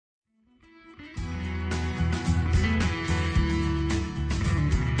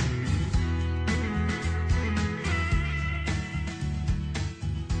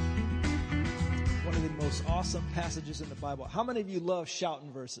awesome passages in the Bible. How many of you love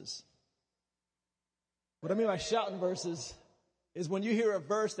shouting verses? What I mean by shouting verses is when you hear a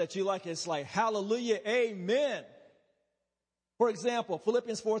verse that you like, it's like, hallelujah, amen. For example,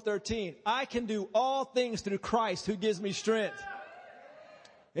 Philippians 4:13, I can do all things through Christ who gives me strength.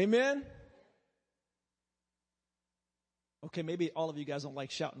 Amen? Okay, maybe all of you guys don't like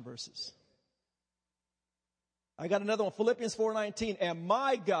shouting verses. I got another one, Philippians 4:19, and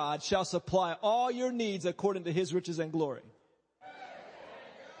my God shall supply all your needs according to his riches and glory.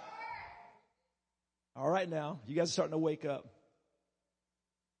 All right now, you guys are starting to wake up.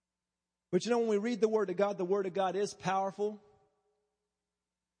 But you know, when we read the Word of God is powerful.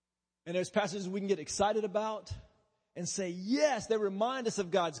 And there's passages we can get excited about and say, yes, they remind us of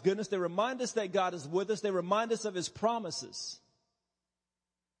God's goodness. They remind us that God is with us. They remind us of his promises.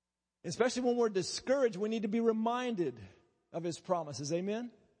 Especially when we're discouraged, we need to be reminded of his promises.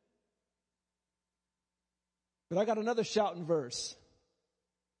 Amen? But I got another shouting verse.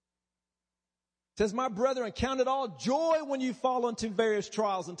 It says, my brethren, count it all joy when you fall into various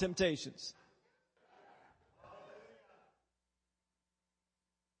trials and temptations.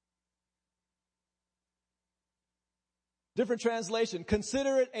 Different translation.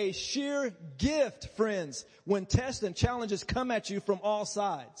 Consider it a sheer gift, friends, when tests and challenges come at you from all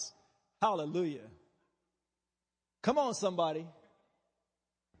sides. Hallelujah. Come on, somebody.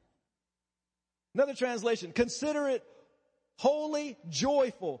 Another translation. Consider it wholly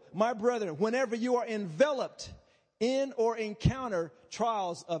joyful, my brethren, whenever you are enveloped in or encounter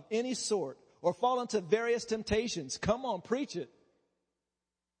trials of any sort or fall into various temptations. Come on, preach it.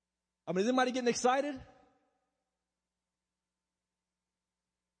 I mean, is anybody getting excited?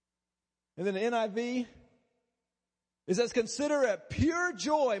 And then the NIV, it says, consider it pure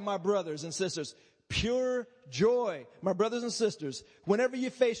joy, my brothers and sisters. Pure joy, my brothers and sisters, whenever you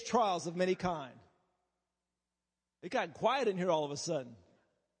face trials of many kind. It got quiet in here all of a sudden.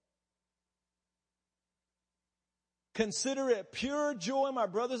 Consider it pure joy, my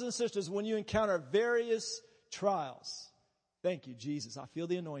brothers and sisters, when you encounter various trials. Thank you, Jesus. I feel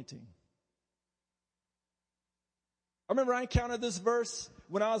the anointing. I remember I encountered this verse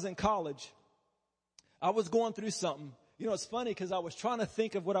when I was in college. I was going through something. You know, it's funny because I was trying to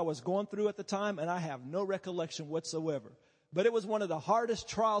think of what I was going through at the time, and I have no recollection whatsoever. But it was one of the hardest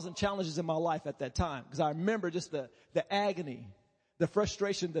trials and challenges in my life at that time, because I remember just the agony, the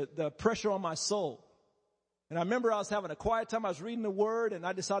frustration, the pressure on my soul. And I remember I was having a quiet time. I was reading the Word, and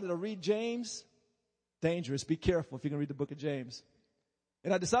I decided to read James. Dangerous. Be careful if you can read the book of James.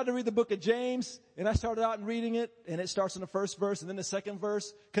 And I decided to read the book of James, and I started out and reading it, and it starts in the first verse and then the second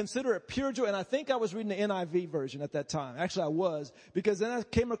verse. Consider it pure joy. And I think I was reading the NIV version at that time. Actually, I was, because then I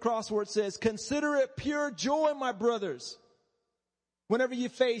came across where it says, consider it pure joy, my brothers, whenever you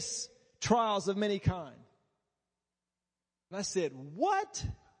face trials of many kind. And I said, what?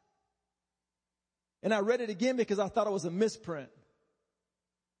 And I read it again because I thought it was a misprint.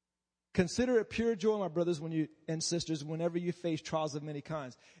 Consider it pure joy, my brothers and sisters, whenever you face trials of many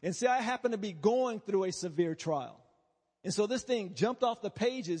kinds. And see, I happen to be going through a severe trial. And so this thing jumped off the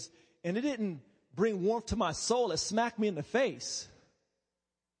pages, and it didn't bring warmth to my soul. It smacked me in the face.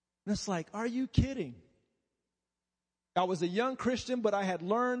 And it's like, are you kidding? I was a young Christian, but I had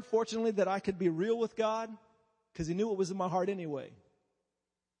learned, fortunately, that I could be real with God because he knew what was in my heart anyway.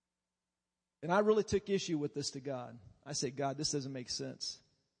 And I really took issue with this to God. I said, God, this doesn't make sense.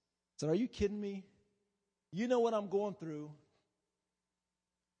 I said, are you kidding me? You know what I'm going through.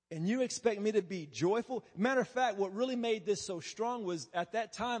 And you expect me to be joyful? Matter of fact, what really made this so strong was at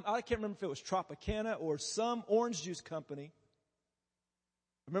that time, I can't remember if it was Tropicana or some orange juice company.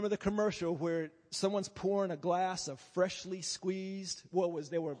 Remember the commercial where someone's pouring a glass of freshly squeezed,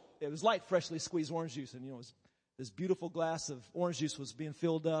 it was like freshly squeezed orange juice. And, you know, this beautiful glass of orange juice was being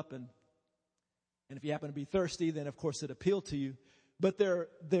filled up. And if you happen to be thirsty, then of course it appealed to you. But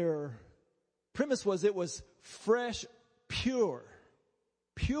their premise was it was fresh, pure,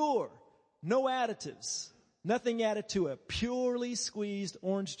 no additives, nothing added to it, purely squeezed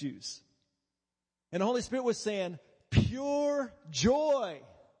orange juice. And the Holy Spirit was saying, pure joy,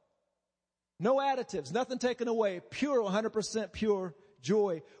 no additives, nothing taken away, pure, 100% pure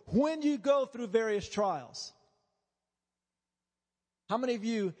joy when you go through various trials. How many of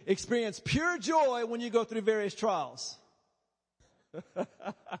you experience pure joy when you go through various trials?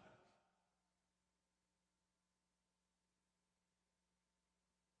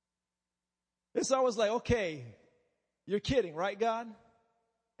 And so I was like, okay, you're kidding, right, God?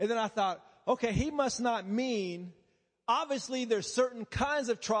 And then I thought, okay, he must not mean, obviously there's certain kinds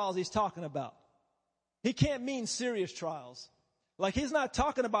of trials he's talking about. He can't mean serious trials. Like he's not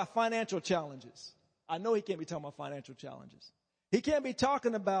talking about financial challenges. I know he can't be talking about financial challenges. He can't be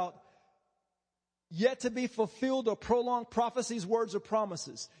talking about yet to be fulfilled or prolonged prophecies, words, or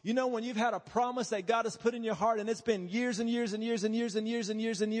promises. You know, when you've had a promise that God has put in your heart and it's been years and years and years and years and years and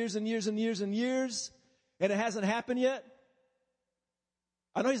years and years and years and years and years and it hasn't happened yet.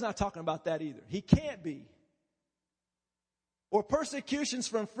 I know he's not talking about that either. He can't be. Or persecutions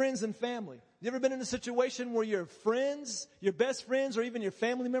from friends and family. You ever been in a situation where your friends, your best friends, or even your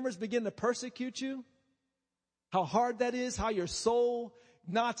family members begin to persecute you? How hard that is, how your soul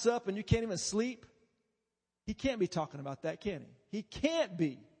knots up and you can't even sleep. He can't be talking about that, can he? He can't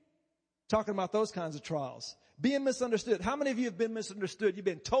be talking about those kinds of trials. Being misunderstood. How many of you have been misunderstood? You've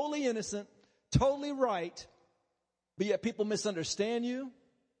been totally innocent, totally right, but yet people misunderstand you.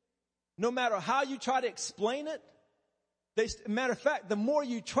 No matter how you try to explain it, matter of fact, the more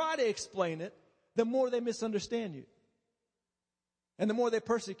you try to explain it, the more they misunderstand you. And the more they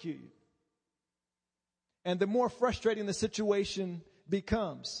persecute you. And the more frustrating the situation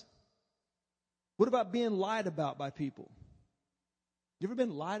becomes. What about being lied about by people? You ever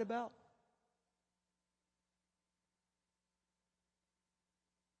been lied about?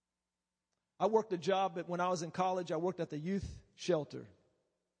 I worked a job when I was in college. I worked at the youth shelter.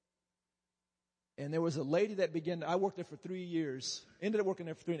 And there was a lady that I worked there for 3 years. Ended up working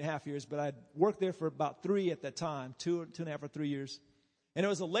there for 3.5 years, but I worked there for about 3 at that time, 2.5 or 3 years. And it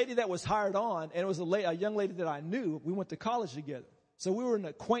was a lady that was hired on, and it was a young lady that I knew. We went to college together. So we were an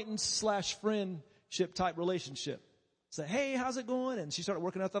acquaintance/friendship type relationship. Say, hey, how's it going? And she started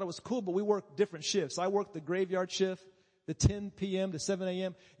working. I thought it was cool, but we worked different shifts. I worked the graveyard shift, the 10 p.m. to 7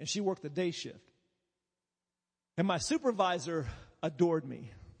 a.m., and she worked the day shift. And my supervisor adored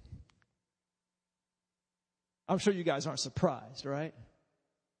me. I'm sure you guys aren't surprised, right?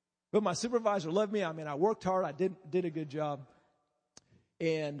 But my supervisor loved me. I mean, I worked hard. I did a good job.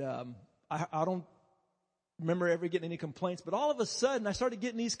 And I don't remember ever getting any complaints. But all of a sudden, I started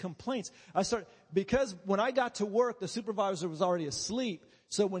getting these complaints. Because when I got to work, the supervisor was already asleep.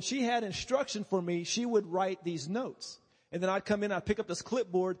 So when she had instruction for me, she would write these notes. And then I'd come in, I'd pick up this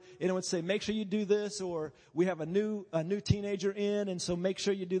clipboard, and it would say, make sure you do this, or we have a new teenager in, and so make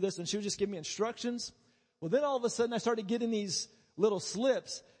sure you do this. And she would just give me instructions. Well, then all of a sudden, I started getting these little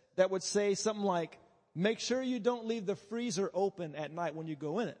slips that would say something like, make sure you don't leave the freezer open at night when you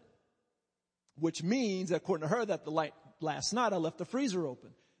go in it. Which means, according to her, that last night I left the freezer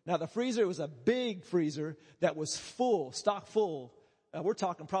open. Now, the freezer was a big freezer that was full, stock full. We're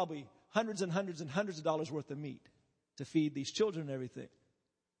talking probably hundreds and hundreds and hundreds of dollars worth of meat to feed these children and everything.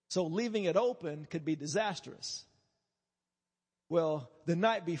 So leaving it open could be disastrous. Well, the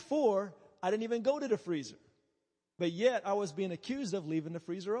night before, I didn't even go to the freezer. But yet, I was being accused of leaving the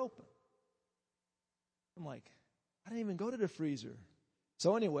freezer open. I'm like, I didn't even go to the freezer.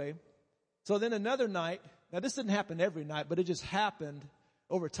 So anyway, so then another night, now this didn't happen every night, but it just happened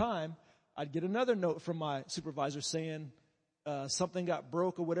over time. I'd get another note from my supervisor saying something got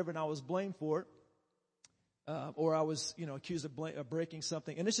broke or whatever, and I was blamed for it. Or I was, accused of breaking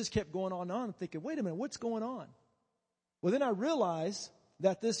something. And this just kept going on and on. I'm thinking, wait a minute, what's going on? Well, then I realized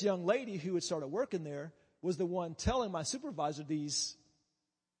that this young lady who had started working there was the one telling my supervisor these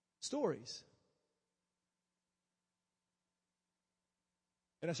stories.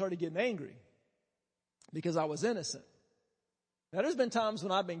 And I started getting angry because I was innocent. Now, there's been times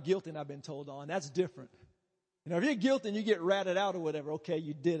when I've been guilty and I've been told on. That's different. If you're guilty and you get ratted out or whatever, okay,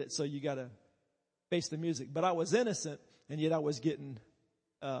 you did it, so you got to face the music. But I was innocent, and yet I was getting...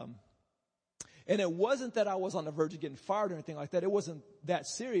 And it wasn't that I was on the verge of getting fired or anything like that. It wasn't that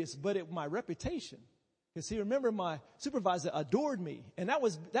serious, but my reputation. Because see, remember, my supervisor adored me, and that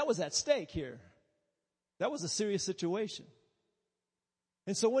was at stake here. That was a serious situation.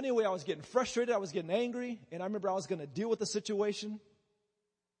 And so anyway, I was getting frustrated. I was getting angry, and I remember I was going to deal with the situation.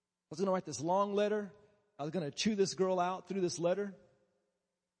 I was going to write this long letter. I was going to chew this girl out through this letter.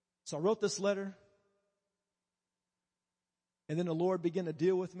 So I wrote this letter, and then the Lord began to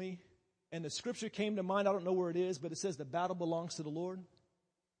deal with me. And the scripture came to mind. I don't know where it is, but it says the battle belongs to the Lord.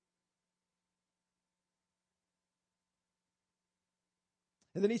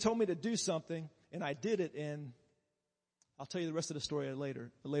 And then he told me to do something, and I did it, and I'll tell you the rest of the story at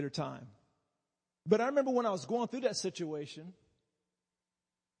a later time. But I remember when I was going through that situation,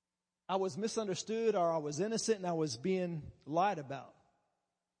 I was misunderstood, or I was innocent, and I was being lied about.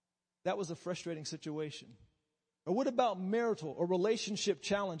 That was a frustrating situation. Or what about marital or relationship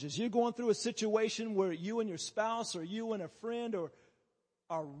challenges? You're going through a situation where you and your spouse or you and a friend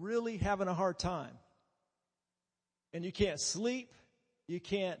are really having a hard time. And you can't sleep. You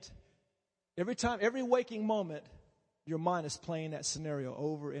can't, every waking moment, your mind is playing that scenario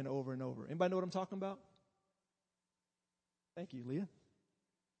over and over and over. Anybody know what I'm talking about? Thank you, Leah.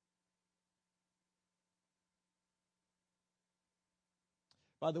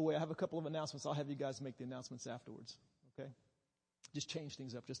 By the way, I have a couple of announcements. I'll have you guys make the announcements afterwards, okay? Just change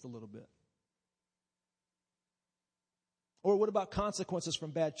things up just a little bit. Or what about consequences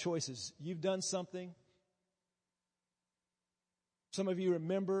from bad choices? You've done something. Some of you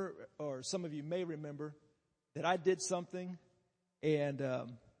remember, or some of you may remember, that I did something and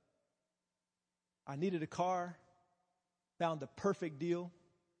I needed a car, found the perfect deal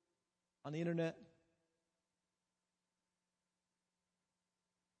on the internet.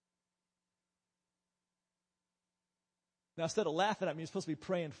 Now, instead of laughing at me, you're supposed to be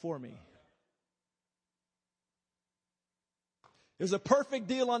praying for me. It was a perfect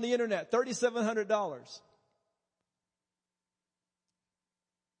deal on the internet, $3,700.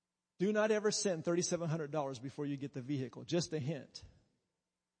 Do not ever send $3,700 before you get the vehicle. Just a hint.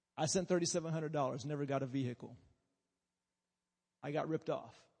 I sent $3,700, never got a vehicle. I got ripped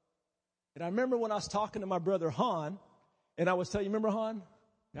off. And I remember when I was talking to my brother Han, and I was telling you, remember Han?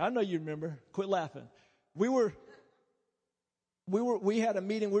 Now, I know you remember. Quit laughing. We had a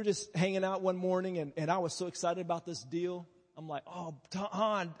meeting. We were just hanging out one morning, and I was so excited about this deal. I'm like, oh,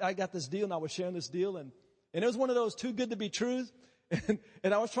 Han, I got this deal, and I was sharing this deal, and it was one of those too good to be true.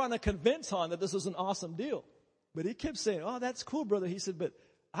 And I was trying to convince Han that this was an awesome deal. But he kept saying, oh, that's cool, brother. He said, but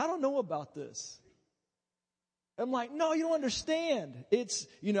I don't know about this. I'm like, no, you don't understand. It's,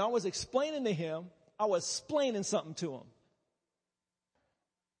 I was explaining to him. I was explaining something to him.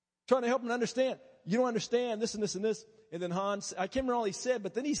 Trying to help him understand. You don't understand this and this and this. And then Hans, I can't remember all he said,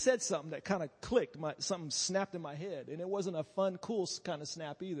 but then he said something that kind of clicked. Something snapped in my head. And it wasn't a fun, cool kind of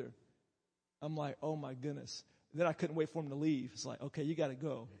snap either. I'm like, oh my goodness. Then I couldn't wait for him to leave. It's like, okay, you got to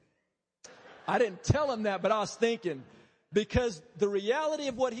go. I didn't tell him that, but I was thinking, because the reality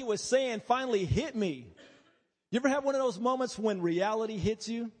of what he was saying finally hit me. You ever have one of those moments when reality hits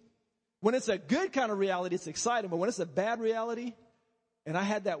you? When it's a good kind of reality, it's exciting. But when it's a bad reality, and I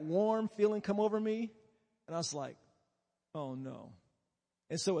had that warm feeling come over me, and I was like, oh no.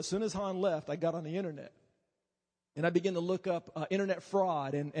 And so as soon as Han left, I got on the internet. And I began to look up internet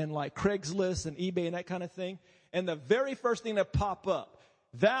fraud and like Craigslist and eBay and that kind of thing. And the very first thing that popped up,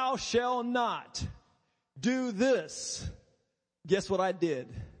 thou shalt not do this. Guess what I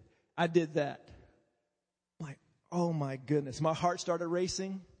did? I did that. I'm like, oh my goodness. My heart started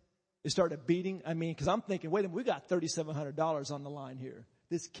racing. It started beating. Because I'm thinking, wait a minute, we got $3,700 on the line here.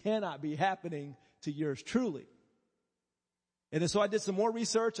 This cannot be happening to yours truly. And then so I did some more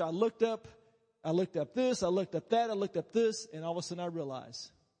research. I looked up this, I looked up that, I looked up this, and all of a sudden I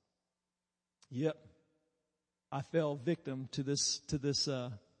realized, yep, I fell victim to this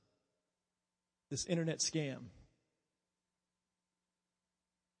internet scam.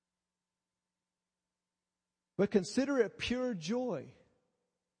 But consider it pure joy.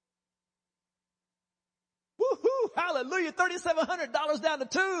 Woohoo! Hallelujah! $3,700 down the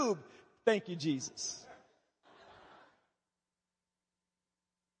tube. Thank you, Jesus.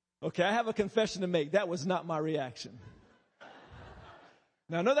 Okay, I have a confession to make. That was not my reaction.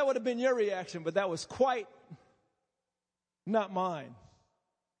 Now, I know that would have been your reaction, but that was quite not mine.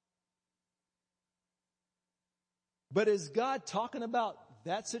 But is God talking about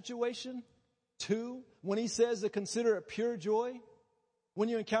that situation too when he says to consider it pure joy when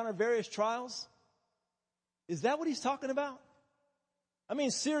you encounter various trials? Is that what he's talking about?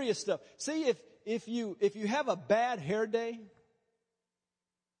 Serious stuff. See, if you have a bad hair day,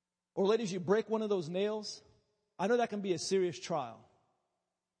 or ladies, you break one of those nails, I know that can be a serious trial.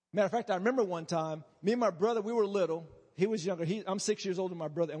 Matter of fact, I remember one time, me and my brother, we were little. He was younger. I'm 6 years older than my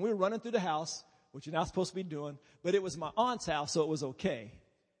brother. And we were running through the house, which you're not supposed to be doing. But it was my aunt's house, so it was okay.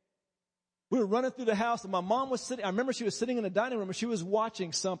 We were running through the house, and my mom was sitting. I remember she was sitting in the dining room, and she was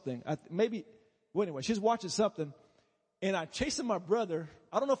watching something. She was watching something. And I'm chasing my brother.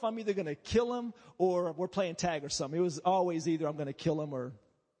 I don't know if I'm either going to kill him or we're playing tag or something. It was always either I'm going to kill him or...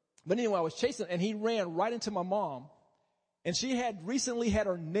 But anyway, I was chasing, and he ran right into my mom. And she had recently had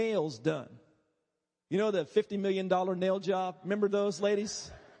her nails done. You know the $50 million nail job? Remember those,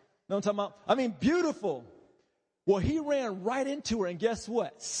 ladies? Know what I'm talking about? Beautiful. Well, he ran right into her, and guess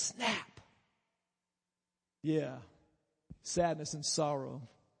what? Snap. Yeah. Sadness and sorrow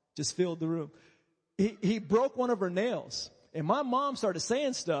just filled the room. He broke one of her nails. And my mom started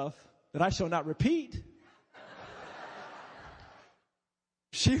saying stuff that I shall not repeat.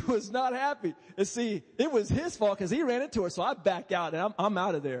 She was not happy. And see, it was his fault because he ran into her. So I back out and I'm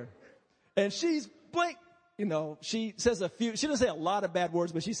out of there. And she's blank. She says a few. She doesn't say a lot of bad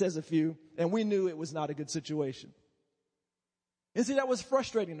words, but she says a few. And we knew it was not a good situation. And see, that was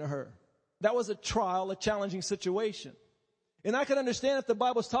frustrating to her. That was a trial, a challenging situation. And I can understand if the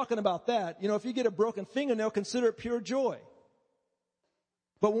Bible's talking about that. If you get a broken fingernail, consider it pure joy.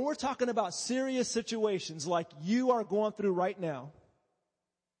 But when we're talking about serious situations like you are going through right now,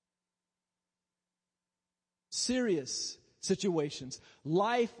 serious situations,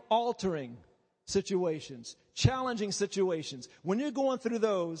 life-altering situations, challenging situations, when you're going through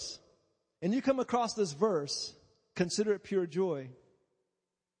those and you come across this verse, consider it pure joy.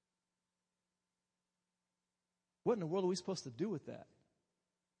 What in the world are we supposed to do with that?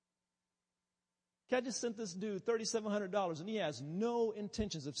 I just sent this dude $3,700 and he has no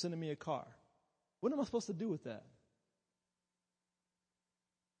intentions of sending me a car. What am I supposed to do with that?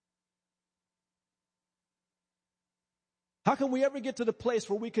 How can we ever get to the place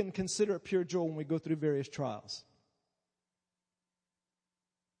where we can consider it pure joy when we go through various trials?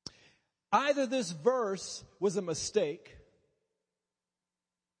 Either this verse was a mistake,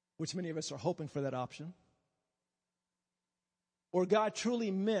 which many of us are hoping for that option, or God truly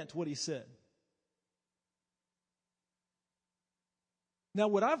meant what he said. Now,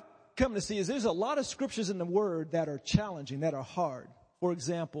 what I've come to see is there's a lot of scriptures in the Word that are challenging, that are hard. For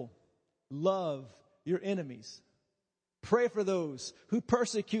example, love your enemies. Pray for those who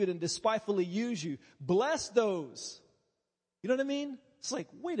persecute and despitefully use you. Bless those. You know what I mean? It's like,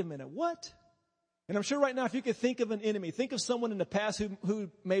 wait a minute, what? And I'm sure right now if you could think of an enemy, think of someone in the past who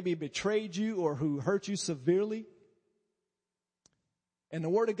maybe betrayed you or who hurt you severely. And the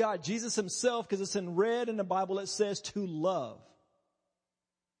Word of God, Jesus himself, because it's in red in the Bible, it says to love.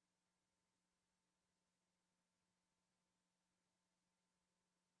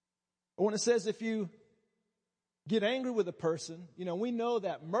 Or when it says if you get angry with a person, we know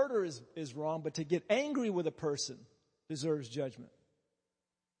that murder is wrong, but to get angry with a person deserves judgment.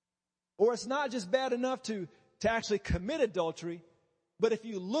 Or it's not just bad enough to actually commit adultery, but if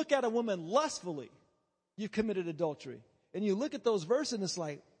you look at a woman lustfully, you've committed adultery. And you look at those verses and it's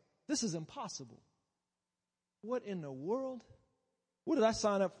like, this is impossible. What in the world? What did I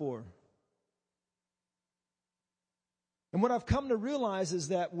sign up for? And what I've come to realize is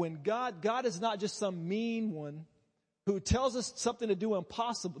that when God is not just some mean one who tells us something to do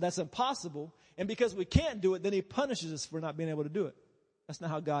that's impossible, and because we can't do it, then he punishes us for not being able to do it. That's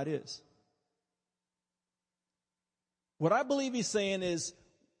not how God is. What I believe he's saying is,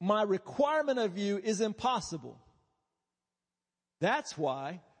 my requirement of you is impossible. That's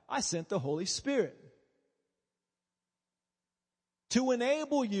why I sent the Holy Spirit. To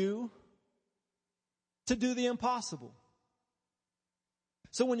enable you to do the impossible.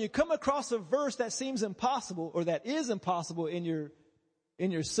 So when you come across a verse that seems impossible or that is impossible in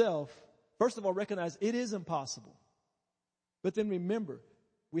yourself, first of all, recognize it is impossible. But then remember,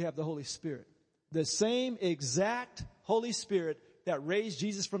 we have the Holy Spirit. The same exact Holy Spirit that raised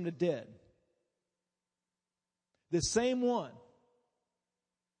Jesus from the dead. The same one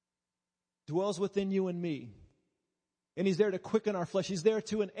dwells within you and me. And he's there to quicken our flesh. He's there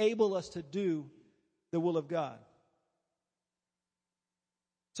to enable us to do the will of God.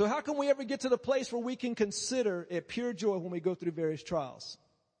 So how can we ever get to the place where we can consider it pure joy when we go through various trials?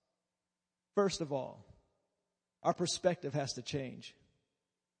 First of all, our perspective has to change.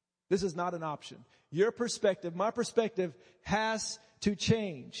 This is not an option. Your perspective, my perspective has to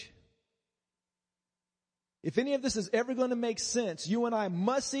change. If any of this is ever going to make sense, you and I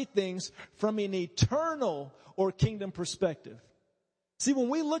must see things from an eternal or kingdom perspective. See, when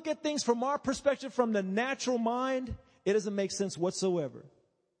we look at things from our perspective, from the natural mind, it doesn't make sense whatsoever.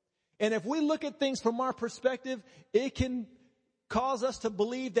 And if we look at things from our perspective, it can cause us to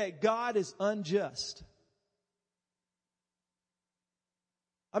believe that God is unjust.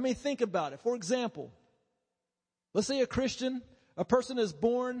 I mean, think about it. For example, let's say a person is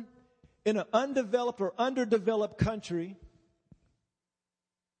born in an undeveloped or underdeveloped country.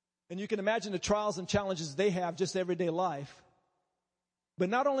 And you can imagine the trials and challenges they have just everyday life. But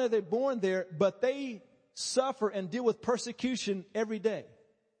not only are they born there, but they suffer and deal with persecution every day.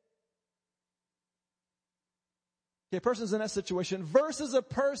 Okay, a person's in that situation versus a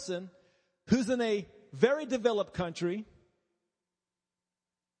person who's in a very developed country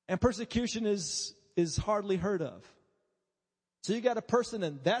and persecution is hardly heard of. So you got a person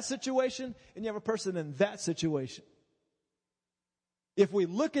in that situation and you have a person in that situation. If we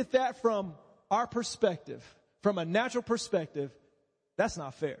look at that from our perspective, from a natural perspective, that's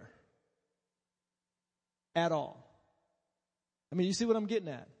not fair. At all. I mean, you see what I'm getting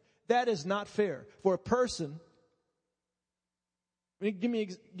at? That is not fair for a person. Give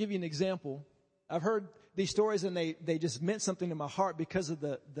you an example. I've heard these stories and they just meant something to my heart because of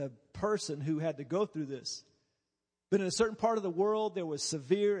the person who had to go through this. But in a certain part of the world, there was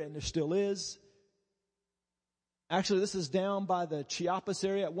severe, and there still is. Actually, this is down by the Chiapas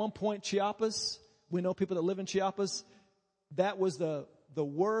area. At one point, Chiapas, we know people that live in Chiapas, that was the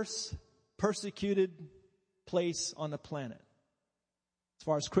worst persecuted place on the planet as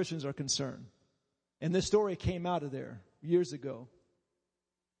far as Christians are concerned. And this story came out of there years ago.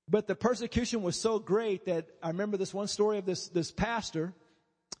 But the persecution was so great that I remember this one story of this pastor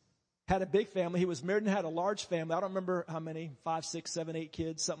had a big family. He was married and had a large family. I don't remember how many, 5, 6, 7, 8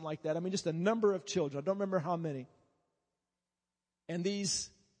 kids, something like that. I mean, just a number of children. I don't remember how many. And these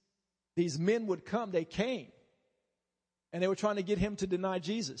men would come. They came. And they were trying to get him to deny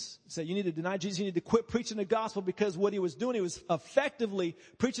Jesus. He said, you need to deny Jesus. You need to quit preaching the gospel, because what he was doing, he was effectively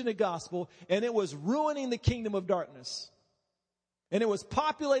preaching the gospel, and it was ruining the kingdom of darkness. And it was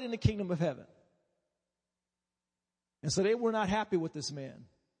populating the kingdom of heaven. And so they were not happy with this man.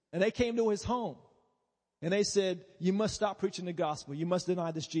 And they came to his home. And they said, you must stop preaching the gospel. You must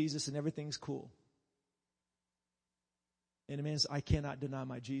deny this Jesus, and everything's cool. And the man says, I cannot deny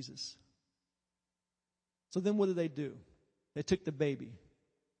my Jesus. So then what do? They took the baby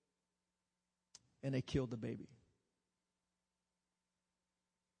and they killed the baby.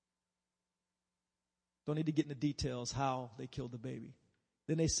 Don't need to get into details how they killed the baby.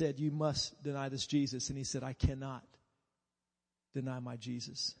 Then they said, you must deny this Jesus. And he said, I cannot deny my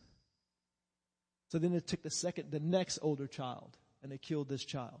Jesus. So then they took the next older child, and they killed this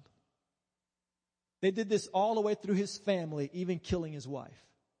child. They did this all the way through his family, even killing his wife.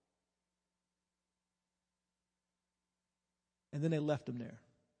 And then they left him there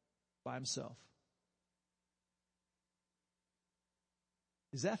by himself.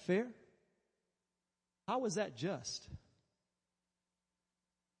 Is that fair? How is that just?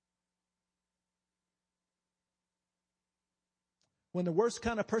 When the worst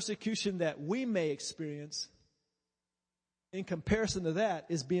kind of persecution that we may experience, in comparison to that,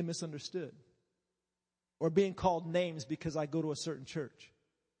 is being misunderstood or being called names because I go to a certain church.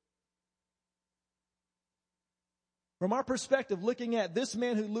 From our perspective, looking at this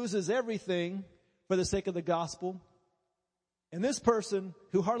man who loses everything for the sake of the gospel, and this person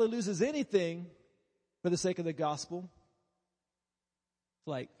who hardly loses anything for the sake of the gospel, it's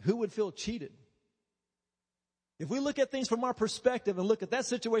like, who would feel cheated? If we look at things from our perspective and look at that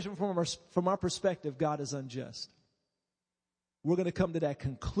situation from our perspective, God is unjust. We're going to come to that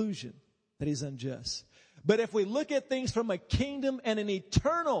conclusion that he's unjust. But if we look at things from a kingdom and an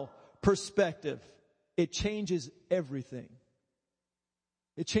eternal perspective, it changes everything.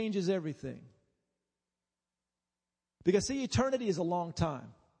 It changes everything. Because see, eternity is a long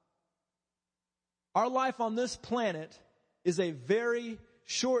time. Our life on this planet is a very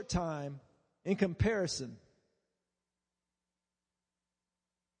short time in comparison.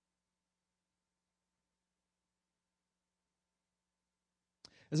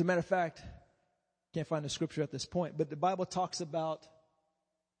 As a matter of fact, can't find the scripture at this point, but the Bible talks about,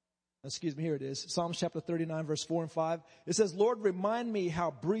 here it is, Psalms chapter 39, verse 4 and 5. It says, Lord, remind me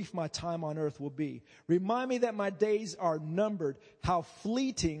how brief my time on earth will be. Remind me that my days are numbered, how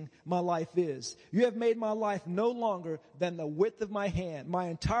fleeting my life is. You have made my life no longer than the width of my hand. My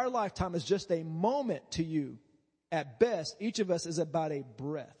entire lifetime is just a moment to you. At best, each of us is about a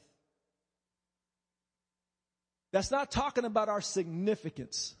breath. That's not talking about our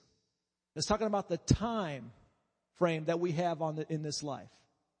significance. It's talking about the time frame that we have in this life.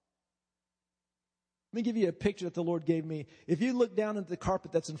 Let me give you a picture that the Lord gave me. If you look down at the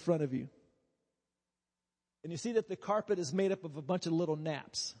carpet that's in front of you, and you see that the carpet is made up of a bunch of little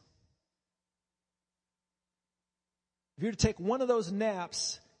naps. If you were to take one of those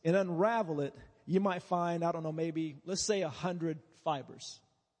naps and unravel it, you might find, I don't know, maybe, let's say 100 fibers.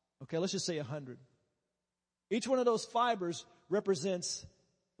 Okay, let's just say 100. Each one of those fibers represents,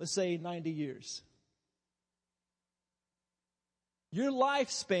 let's say, 90 years. Your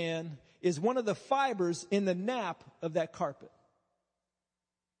lifespan is one of the fibers in the nap of that carpet.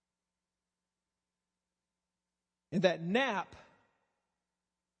 And that nap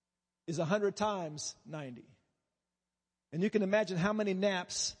is 100 times 90. And you can imagine how many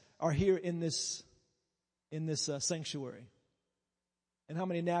naps are here in this sanctuary. And how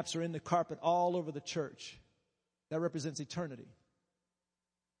many naps are in the carpet all over the church. That represents eternity.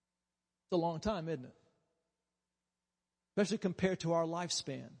 It's a long time, isn't it? Especially compared to our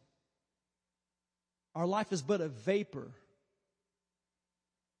lifespan. Our life is but a vapor.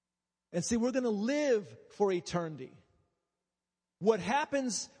 And see, we're going to live for eternity. What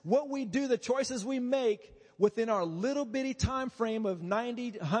happens, what we do, the choices we make within our little bitty time frame of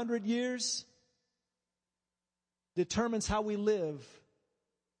 90, 100 years determines how we live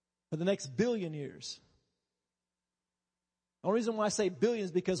for the next billion years. The only reason why I say billions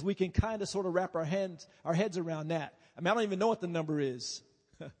is because we can kind of sort of wrap our heads around that. I mean, I don't even know what the number is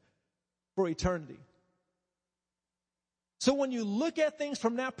for eternity. So when you look at things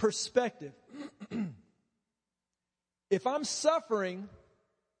from that perspective, if I'm suffering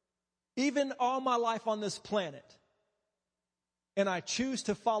even all my life on this planet, and I choose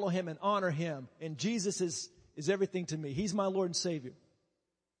to follow him and honor him, and Jesus is everything to me. He's my Lord and Savior.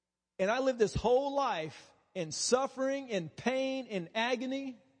 And I live this whole life in suffering, in pain, in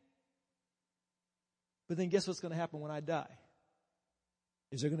agony. But then guess what's going to happen when I die?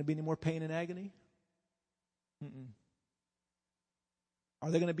 Is there going to be any more pain and agony? Are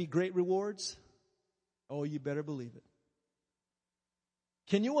there going to be great rewards? Oh, you better believe it.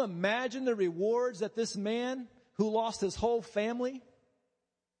 Can you imagine the rewards that this man who lost his whole family,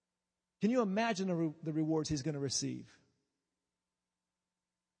 can you imagine the rewards he's going to receive?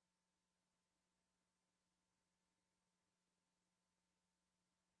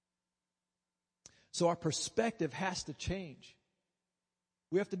 So our perspective has to change.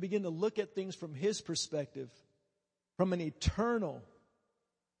 We have to begin to look at things from his perspective, from an eternal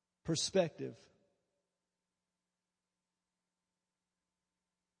perspective.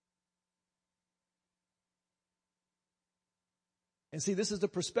 And see, this is the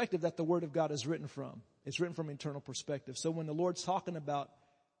perspective that the Word of God is written from. It's written from an eternal perspective. So when the Lord's talking about,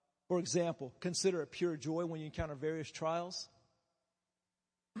 for example, consider it pure joy when you encounter various trials.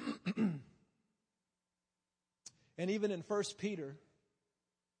 And even in 1 Peter,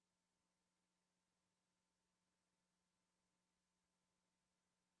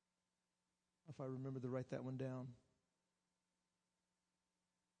 if I remember to write that one down.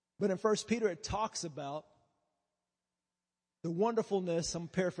 But in 1 Peter, it talks about the wonderfulness, I'm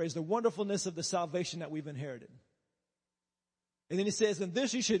paraphrasing, the wonderfulness of the salvation that we've inherited. And then he says, in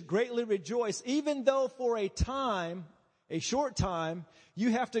this you should greatly rejoice, even though for a time, a short time,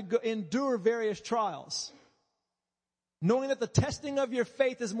 you have to endure various trials, knowing that the testing of your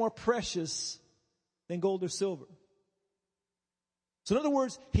faith is more precious than gold or silver. So in other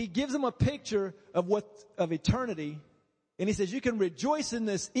words, he gives them a picture of eternity, and he says you can rejoice in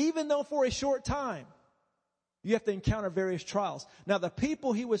this even though for a short time you have to encounter various trials. Now the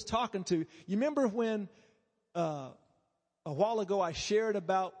people he was talking to, you remember when a while ago I shared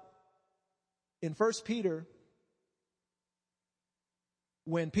about in 1 Peter,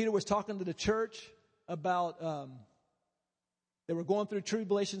 when Peter was talking to the church about they were going through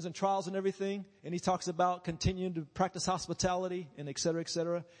tribulations and trials and everything, and he talks about continuing to practice hospitality and et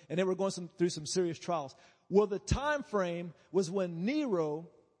cetera, and they were going through some serious trials. Well, the time frame was when Nero,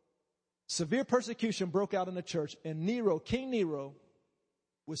 severe persecution broke out in the church, and King Nero,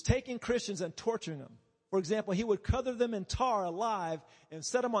 was taking Christians and torturing them. For example, he would cover them in tar alive and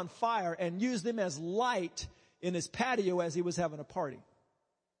set them on fire and use them as light in his patio as he was having a party.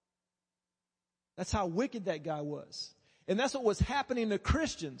 That's how wicked that guy was. And that's what was happening to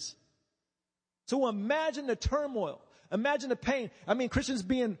Christians. So imagine the turmoil. Imagine the pain. I mean, Christians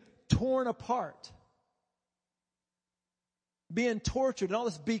being torn apart, being tortured and all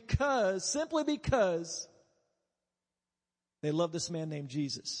this simply because they love this man named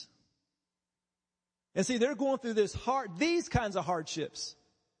Jesus. And see, they're going through these kinds of hardships.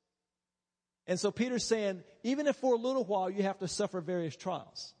 And so Peter's saying, even if for a little while you have to suffer various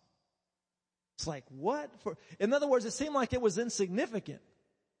trials. It's like, what? In other words, it seemed like it was insignificant.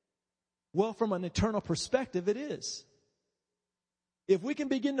 Well, from an eternal perspective, it is. If we can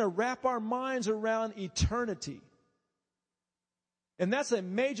begin to wrap our minds around eternity, and that's a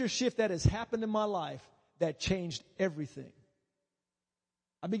major shift that has happened in my life that changed everything.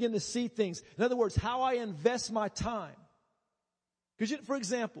 I begin to see things. In other words, how I invest my time. Because, for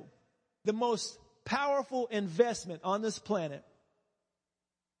example, the most powerful investment on this planet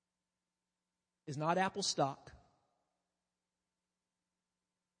is not Apple stock.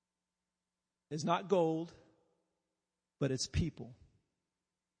 It's not gold, but it's people.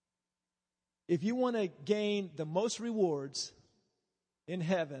 If you want to gain the most rewards in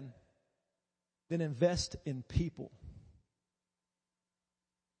heaven, then invest in people.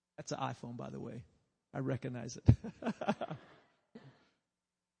 That's an iPhone, by the way. I recognize it.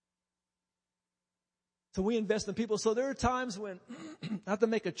 So we invest in people. So there are times when I have to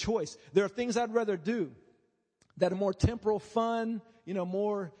make a choice. There are things I'd rather do that are more temporal, fun,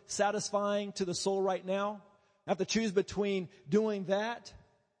 more satisfying to the soul right now. I have to choose between doing that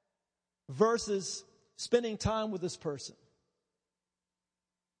versus spending time with this person.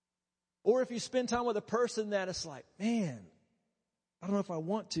 Or if you spend time with a person that it's like, man, I don't know if I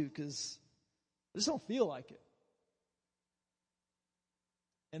want to because I just don't feel like it.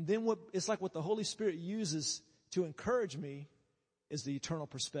 And then it's like what the Holy Spirit uses to encourage me is the eternal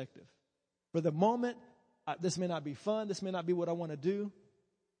perspective. For the moment, this may not be fun. This may not be what I want to do.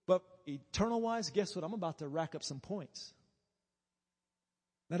 But eternal-wise, guess what? I'm about to rack up some points.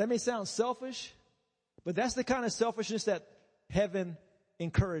 Now, that may sound selfish, but that's the kind of selfishness that heaven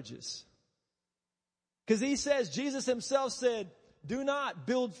encourages. Because he says, Jesus himself said, do not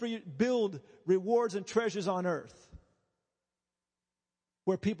build rewards and treasures on earth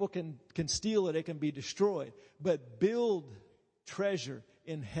where people can steal it, it can be destroyed. But build treasure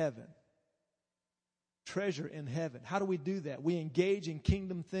in heaven. Treasure in heaven. How do we do that? We engage in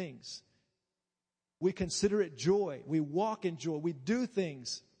kingdom things. We consider it joy. We walk in joy. We do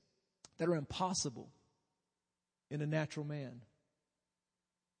things that are impossible in a natural man.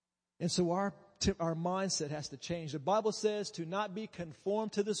 And so our mindset has to change. The Bible says to not be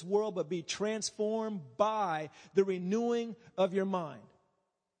conformed to this world, but be transformed by the renewing of your mind.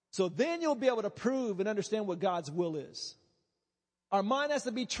 So then you'll be able to prove and understand what God's will is. Our mind has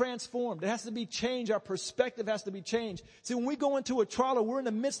to be transformed. It has to be changed. Our perspective has to be changed. See, when we go into a trial or we're in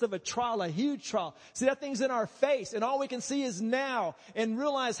the midst of a trial, a huge trial, see, that thing's in our face and all we can see is now and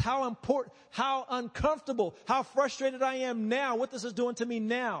realize how important, how uncomfortable, how frustrated I am now, what this is doing to me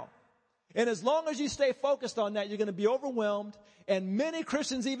now. And as long as you stay focused on that, you're going to be overwhelmed. And many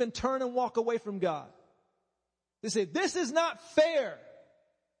Christians even turn and walk away from God. They say, this is not fair.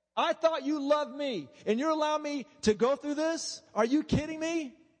 I thought you loved me and you're allowing me to go through this? Are you kidding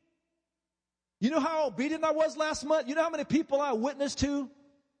me? You know how obedient I was last month? You know how many people I witnessed to?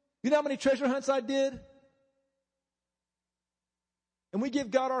 You know how many treasure hunts I did? And we give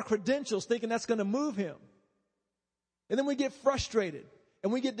God our credentials thinking that's going to move him. And then we get frustrated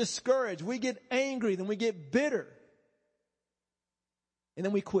and we get discouraged. We get angry. Then we get bitter. And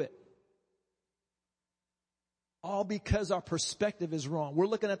then we quit. All because our perspective is wrong. We're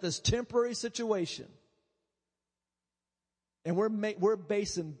looking at this temporary situation. And we're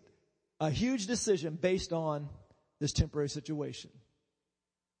basing a huge decision based on this temporary situation.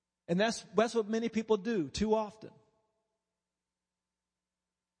 And that's what many people do too often.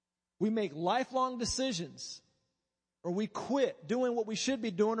 We make lifelong decisions, or we quit doing what we should be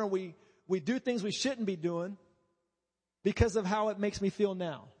doing, or we do things we shouldn't be doing because of how it makes me feel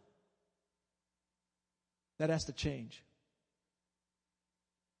now. That has to change.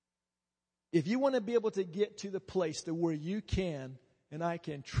 If you want to be able to get to the place to where you can and I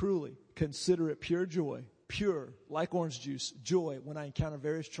can truly consider it pure joy, pure, like orange juice, joy when I encounter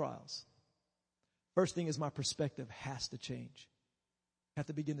various trials, first thing is my perspective has to change. I have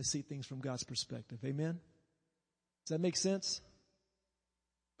to begin to see things from God's perspective. Amen? Does that make sense?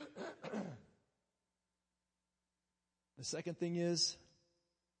 The second thing is,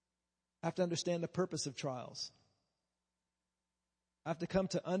 I have to understand the purpose of trials. I have to come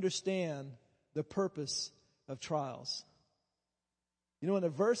to understand the purpose of trials. You know, in the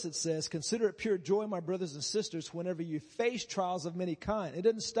verse it says, consider it pure joy, my brothers and sisters, whenever you face trials of many kind. It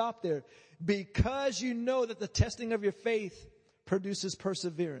doesn't stop there. Because you know that the testing of your faith produces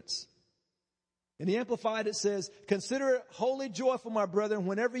perseverance. In the Amplified it says, consider it wholly joyful, my brethren,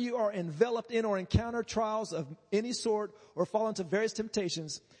 whenever you are enveloped in or encounter trials of any sort or fall into various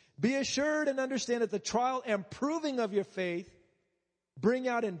temptations. Be assured and understand that the trial and proving of your faith bring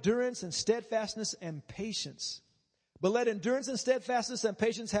out endurance and steadfastness and patience. But let endurance and steadfastness and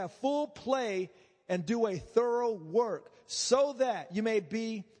patience have full play and do a thorough work so that you may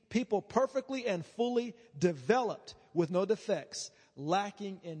be people perfectly and fully developed with no defects,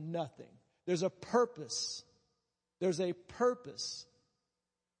 lacking in nothing. There's a purpose. There's a purpose.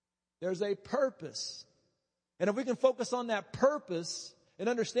 There's a purpose. And if we can focus on that purpose and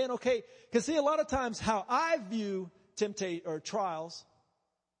understand, okay, because see, a lot of times how I view trials,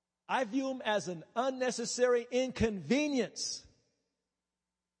 I view them as an unnecessary inconvenience.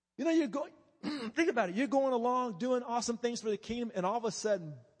 You know, think about it. You're going along doing awesome things for the kingdom, and all of a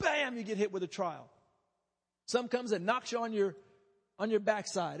sudden, bam, you get hit with a trial. Some comes and knocks you on your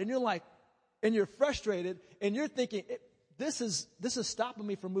backside, and you're like, and you're frustrated, and you're thinking, this is stopping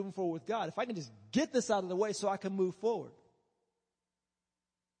me from moving forward with God. If I can just get this out of the way so I can move forward.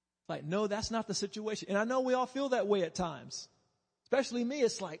 Like, no, that's not the situation. And I know we all feel that way at times. Especially me.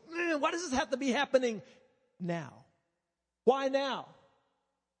 It's like, man, why does this have to be happening now? Why now?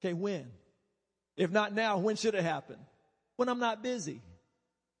 Okay, when? If not now, when should it happen? When I'm not busy.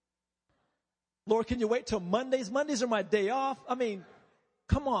 Lord, can you wait till Mondays? Mondays are my day off. I mean,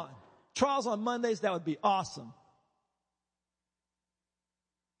 come on. Trials on Mondays, that would be awesome.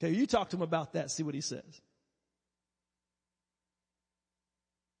 Okay, you talk to him about that, see what he says.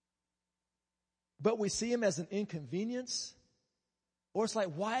 But we see him as an inconvenience. Or it's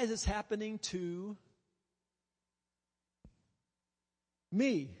like, why is this happening to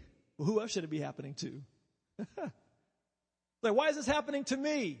Me. Well, who else should it be happening to? Like, why is this happening to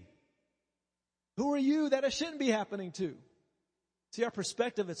me? Who are you that it shouldn't be happening to? See, our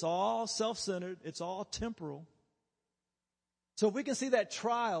perspective, it's all self-centered. It's all temporal. So if we can see that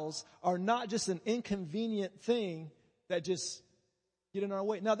trials are not just an inconvenient thing that just get in our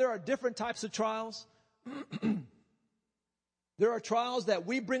way. Now, there are different types of trials. There are trials that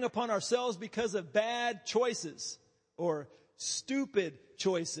we bring upon ourselves because of bad choices or stupid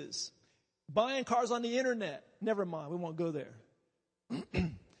choices. Buying cars on the internet. Never mind, we won't go there.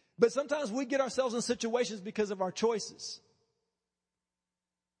 But sometimes we get ourselves in situations because of our choices.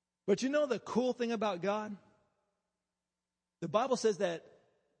 But you know the cool thing about God? The Bible says that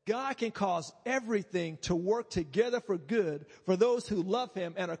God can cause everything to work together for good for those who love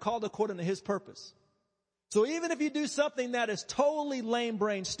Him and are called according to His purpose. So even if you do something that is totally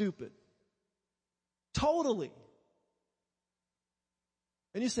lame-brained stupid, totally,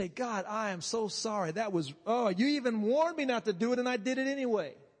 and you say, God, I am so sorry. You even warned me not to do it and I did it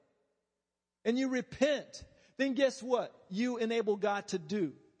anyway. And you repent. Then guess what? You enable God to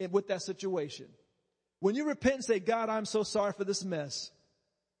do it with that situation. When you repent and say, God, I'm so sorry for this mess.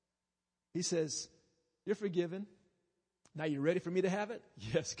 He says, you're forgiven. Now you ready for me to have it?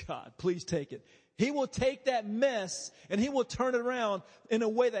 Yes, God, please take it. He will take that mess and He will turn it around in a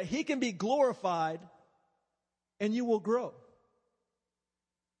way that He can be glorified and you will grow.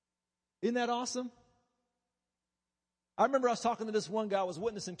 Isn't that awesome? I remember I was talking to this one guy I was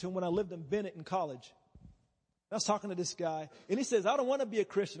witnessing to him when I lived in Bennett in college. I was talking to this guy and he says, I don't want to be a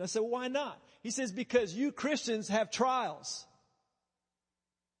Christian. I said, well, why not? He says, because you Christians have trials.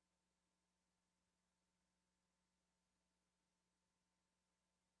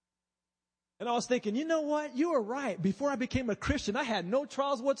 And I was thinking, you know what? You were right. Before I became a Christian, I had no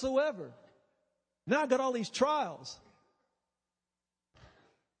trials whatsoever. Now I got all these trials.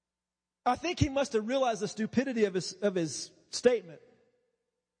 I think he must have realized the stupidity of his statement.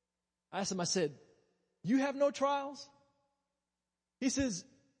 I asked him, I said, you have no trials? He says,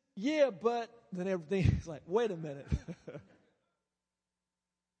 yeah, but then everything's like, wait a minute.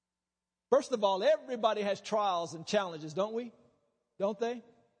 First of all, everybody has trials and challenges, don't we? Don't they?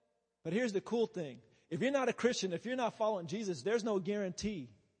 But here's the cool thing. If you're not a Christian, if you're not following Jesus, there's no guarantee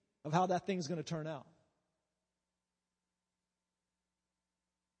of how that thing's going to turn out.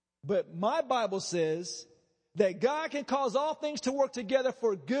 But my Bible says that God can cause all things to work together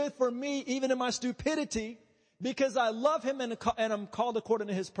for good for me, even in my stupidity, because I love Him and I'm called according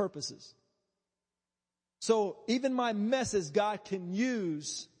to His purposes. So even my messes God can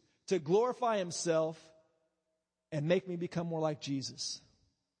use to glorify Himself and make me become more like Jesus.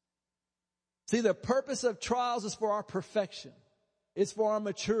 See, the purpose of trials is for our perfection. It's for our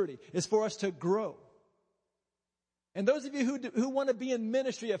maturity. It's for us to grow. And those of you who want to be in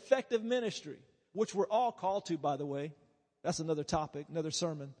ministry, effective ministry, which we're all called to, by the way, that's another topic, another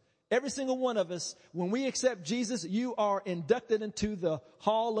sermon. Every single one of us, when we accept Jesus, you are inducted into the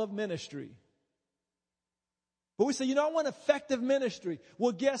hall of ministry. But we say, I want effective ministry.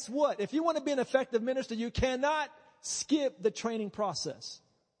 Well, guess what? If you want to be an effective minister, you cannot skip the training process.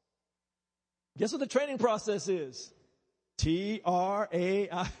 Guess what the training process is?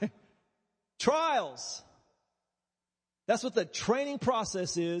 T-R-A-I. Trials. That's what the training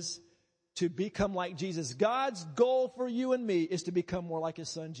process is to become like Jesus. God's goal for you and me is to become more like His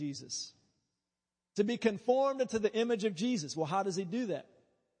Son, Jesus. To be conformed into the image of Jesus. Well, how does He do that?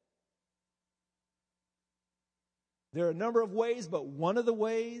 There are a number of ways, but one of the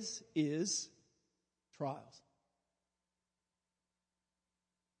ways is trials.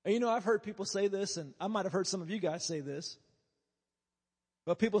 And I've heard people say this, and I might have heard some of you guys say this.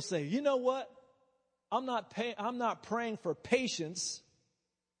 But people say, you know what? I'm not praying for patience.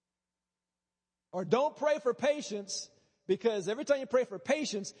 Or don't pray for patience, because every time you pray for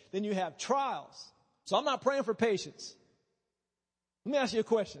patience, then you have trials. So I'm not praying for patience. Let me ask you a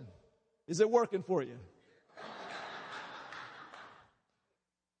question. Is it working for you?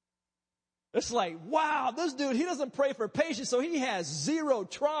 It's like, wow, this dude, he doesn't pray for patience, so he has 0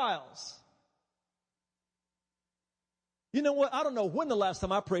 trials. You know what? I don't know when the last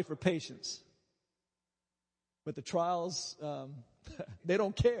time I prayed for patience. But the trials, they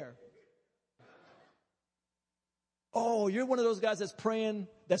don't care. Oh, you're one of those guys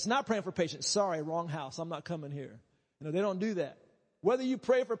that's not praying for patience. Sorry, wrong house. I'm not coming here. They don't do that. Whether you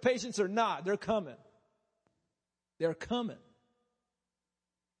pray for patience or not, they're coming. They're coming.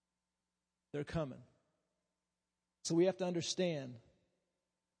 They're coming. So we have to understand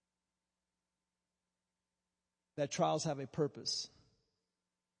that trials have a purpose.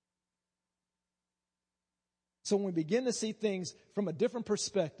 So when we begin to see things from a different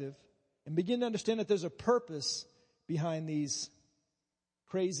perspective and begin to understand that there's a purpose behind these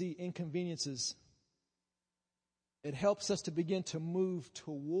crazy inconveniences, it helps us to begin to move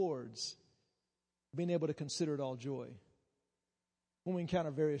towards being able to consider it all joy when we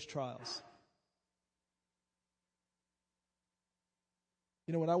encounter various trials.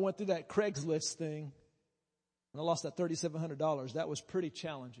 You know, when I went through that Craigslist thing and I lost that $3,700, that was pretty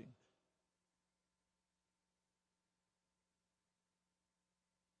challenging.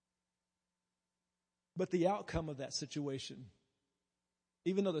 But the outcome of that situation,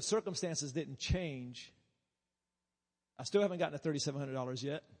 even though the circumstances didn't change, I still haven't gotten the $3,700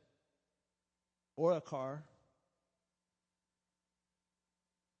 yet, or a car.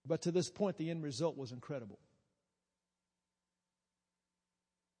 But to this point, the end result was incredible.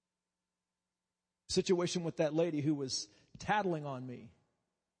 Situation with that lady who was tattling on me.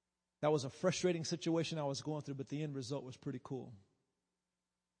 That was a frustrating situation I was going through, but the end result was pretty cool.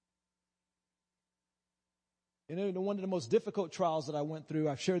 You know, one of the most difficult trials that I went through,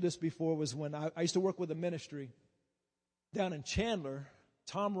 I've shared this before, was when I used to work with a ministry down in Chandler.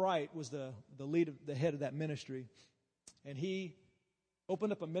 Tom Wright was the lead, the head of that ministry. And he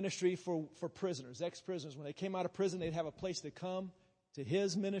opened up a ministry for prisoners, ex-prisoners. When they came out of prison, they'd have a place to come to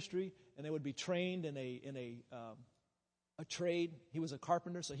his ministry, and they would be trained in a trade. He was a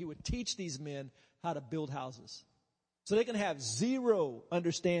carpenter, so he would teach these men how to build houses. So they can have zero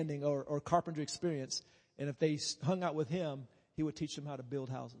understanding or carpentry experience. And if they hung out with him, he would teach them how to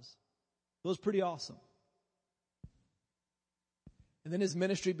build houses. It was pretty awesome. And then his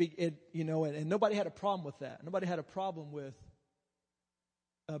ministry, and nobody had a problem with that. Nobody had a problem with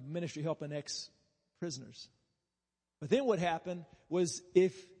a ministry helping ex-prisoners. But then what happened was,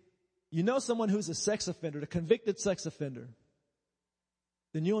 if you know someone who's a sex offender, a convicted sex offender,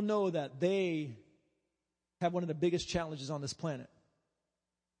 then you'll know that they have one of the biggest challenges on this planet.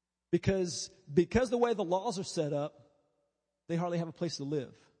 Because the way the laws are set up, they hardly have a place to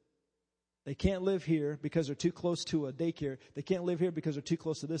live. They can't live here because they're too close to a daycare. They can't live here because they're too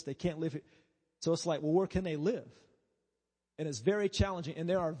close to this. They can't live here. So it's like, well, where can they live? And it's very challenging. And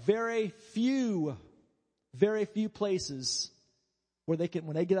there are very few places where they can,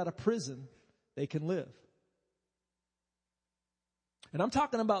 when they get out of prison, they can live. And I'm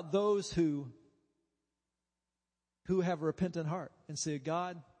talking about those who have a repentant heart and say,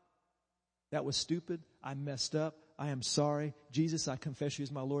 God, that was stupid. I messed up. I am sorry. Jesus, I confess you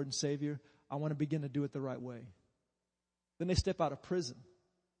as my Lord and Savior. I want to begin to do it the right way. Then they step out of prison.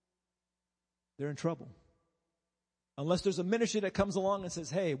 They're in trouble. Unless there's a ministry that comes along and says,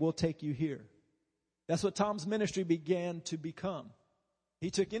 hey, we'll take you here. That's what Tom's ministry began to become. He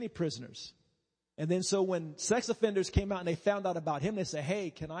took any prisoners. And then so when sex offenders came out and they found out about him, they say,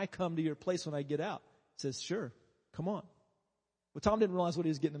 hey, can I come to your place when I get out? He says, sure, come on. Well, Tom didn't realize what he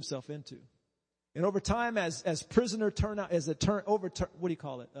was getting himself into. And over time, as prisoner turnout, turnaround,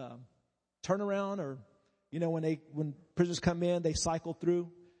 or, you know, when prisoners come in, they cycle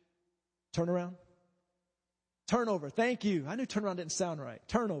through. Turnaround? Turnover. Thank you. I knew turnaround didn't sound right.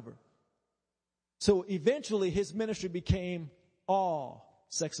 Turnover. So eventually his ministry became all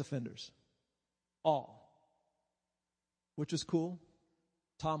sex offenders. All. Which was cool.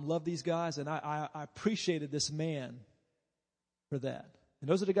 Tom loved these guys, and I appreciated this man for that. And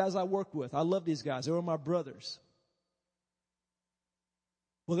those are the guys I worked with. I love these guys. They were my brothers.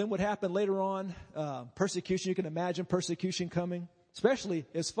 Well, then what happened later on, persecution. You can imagine persecution coming. Especially,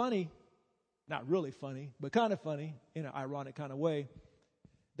 it's funny, not really funny, but kind of funny in an ironic kind of way,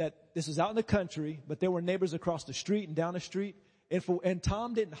 that this was out in the country, but there were neighbors across the street and down the street. And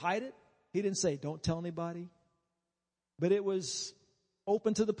Tom didn't hide it. He didn't say, don't tell anybody. But it was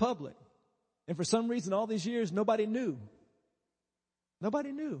open to the public. And for some reason, all these years, nobody knew.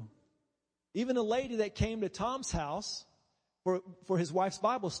 Nobody knew. Even a lady that came to Tom's house for his wife's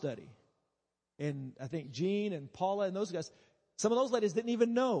Bible study. And I think Jean and Paula and those guys, some of those ladies didn't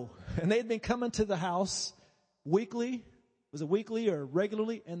even know. And they had been coming to the house weekly. Was it weekly or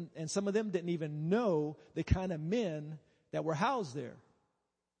regularly? And some of them didn't even know the kind of men that were housed there.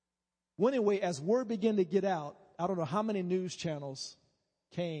 Well, anyway, as word began to get out, I don't know how many news channels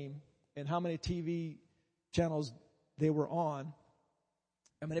came and how many TV channels they were on.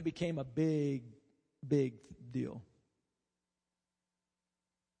 I mean, it became a big, big deal.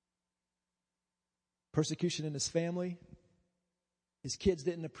 Persecution in his family. His kids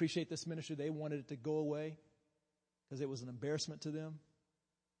didn't appreciate this ministry. They wanted it to go away because it was an embarrassment to them.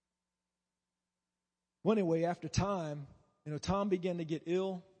 Well, anyway, after time, Tom began to get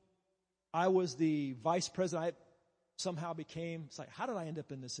ill. I was the vice president. I somehow became, it's like, how did I end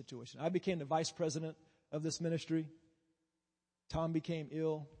up in this situation? I became the vice president of this ministry. Tom became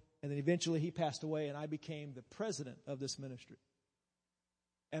ill, and then eventually he passed away, and I became the president of this ministry.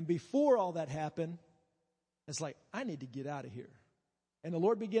 And before all that happened, it's like, I need to get out of here. And the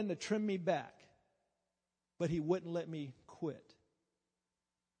Lord began to trim me back, but He wouldn't let me quit.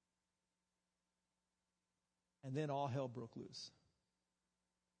 And then all hell broke loose.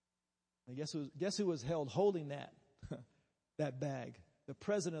 And guess who was holding that that bag? The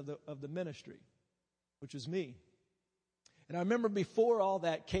president of the ministry, which was me. And I remember before all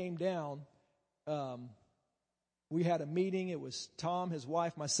that came down, we had a meeting. It was Tom, his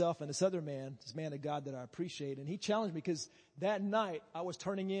wife, myself, and this other man, this man of God that I appreciate. And he challenged me because that night I was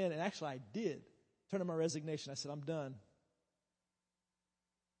turning in, and actually I did turn in my resignation. I said, I'm done.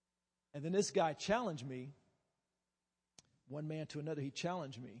 And then this guy challenged me, one man to another. He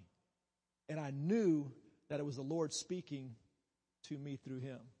challenged me. And I knew that it was the Lord speaking to me through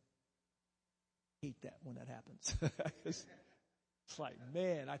him. I hate that when that happens. It's like,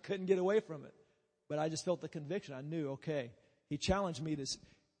 man, I couldn't get away from it. But I just felt the conviction. I knew, okay, he challenged me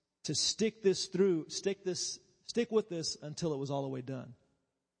to stick with this until it was all the way done.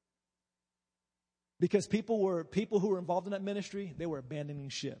 Because people who were involved in that ministry, they were abandoning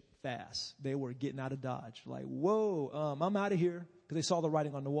ship fast. They were getting out of Dodge. Like, whoa, I'm out of here, because they saw the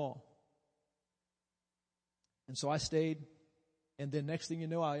writing on the wall. And so I stayed. And then next thing you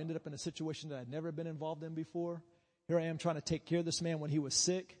know, I ended up in a situation that I'd never been involved in before. Here I am trying to take care of this man when he was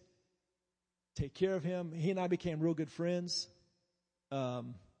sick. Take care of him. He and I became real good friends.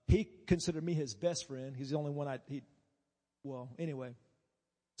 He considered me his best friend. He's the only one anyway.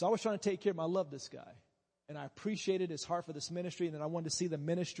 So I was trying to take care of him. I loved this guy. And I appreciated his heart for this ministry. And then I wanted to see the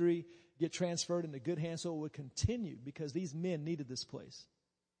ministry get transferred into good hands so it would continue, because these men needed this place.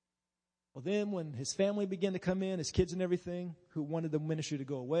 Well, then when his family began to come in, his kids and everything, who wanted the ministry to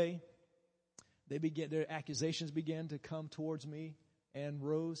go away, their accusations began to come towards me and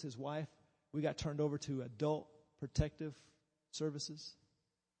Rose, his wife. We got turned over to adult protective services.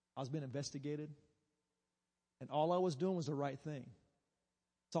 I was being investigated. And all I was doing was the right thing.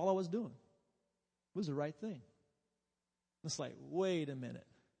 That's all I was doing. It was the right thing. It's like, wait a minute.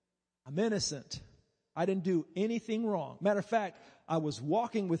 I'm innocent. I didn't do anything wrong. Matter of fact, I was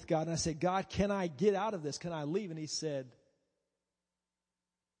walking with God and I said, God, can I get out of this? Can I leave? And He said,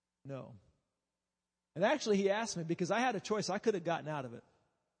 no. And actually He asked me, because I had a choice. I could have gotten out of it.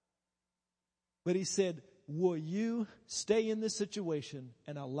 But He said, will you stay in this situation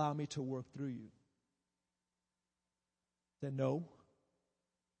and allow me to work through you? I said, no.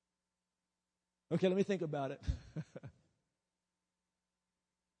 Okay, let me think about it.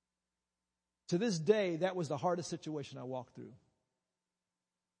 To this day, that was the hardest situation I walked through.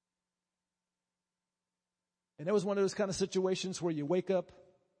 And it was one of those kind of situations where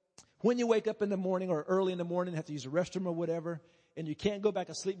when you wake up in the morning or early in the morning, have to use the restroom or whatever, and you can't go back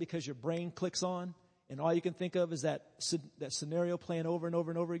to sleep because your brain clicks on, and all you can think of is that scenario playing over and over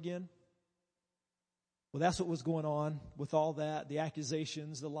and over again. Well, that's what was going on with all that, the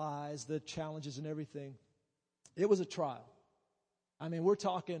accusations, the lies, the challenges and everything. It was a trial. I mean, we're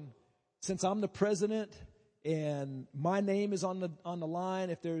talking, since I'm the president and my name is on the line,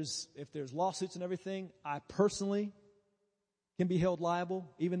 if there's lawsuits and everything, I personally can be held liable,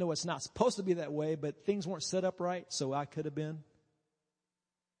 even though it's not supposed to be that way, but things weren't set up right, so I could have been.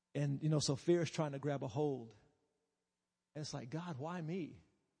 And, so fear is trying to grab a hold. And it's like, God, why me?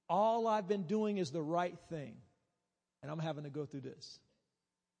 All I've been doing is the right thing, and I'm having to go through this.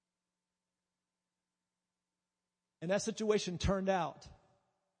 And that situation turned out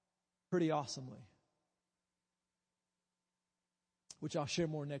pretty awesomely, which I'll share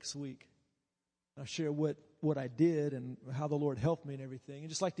more next week. I'll share what I did and how the Lord helped me and everything. And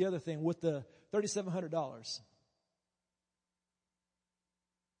just like the other thing with the $3,700,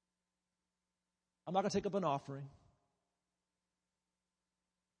 I'm not going to take up an offering.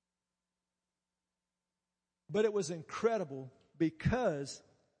 But it was incredible because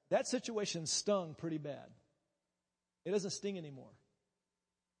that situation stung pretty bad. It doesn't sting anymore.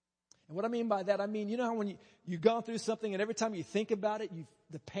 And what I mean by that, you know how when you've gone through something and every time you think about it,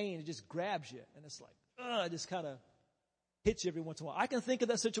 the pain, it just grabs you. And it's like, it just kind of hits you every once in a while. I can think of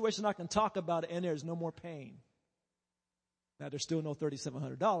that situation, I can talk about it, and there's no more pain. Now, there's still no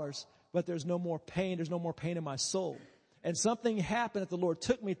 $3,700, but there's no more pain. There's no more pain in my soul. And something happened that the Lord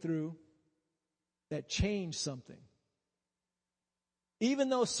took me through that changed something. Even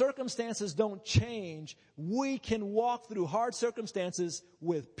though circumstances don't change, we can walk through hard circumstances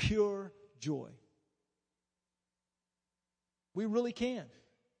with pure joy. We really can.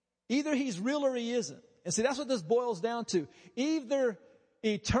 Either He's real or He isn't. And see, that's what this boils down to. Either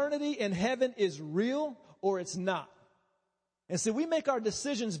eternity in heaven is real or it's not. And so we make our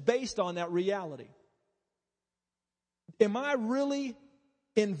decisions based on that reality. Am I really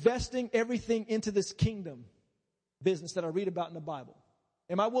investing everything into this kingdom business that I read about in the Bible?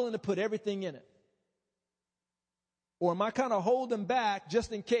 Am I willing to put everything in it? Or am I kind of holding back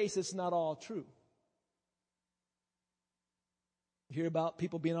just in case it's not all true? You hear about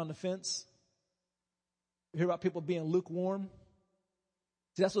people being on the fence? You hear about people being lukewarm?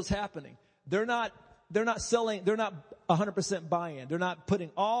 See, that's what's happening. They're not selling, they're not 100% buy-in. They're not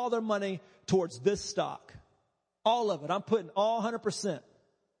putting all their money towards this stock. All of it. I'm putting all 100%.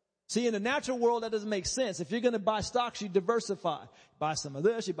 See, in the natural world, that doesn't make sense. If you're going to buy stocks, you diversify. Buy some of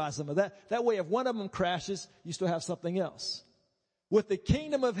this, you buy some of that. That way, if one of them crashes, you still have something else. With the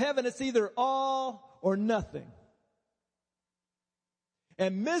kingdom of heaven, it's either all or nothing.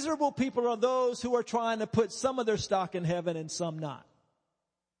 And miserable people are those who are trying to put some of their stock in heaven and some not.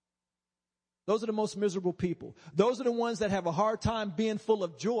 Those are the most miserable people. Those are the ones that have a hard time being full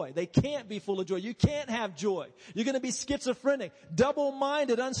of joy. They can't be full of joy. You can't have joy. You're going to be schizophrenic,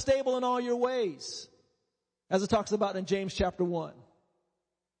 double-minded, unstable in all your ways. As it talks about in James chapter 1.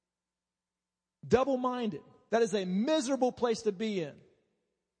 Double-minded. That is a miserable place to be in.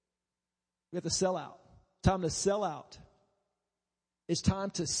 We have to sell out. Time to sell out. It's time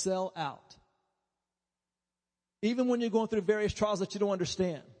to sell out. Even when you're going through various trials that you don't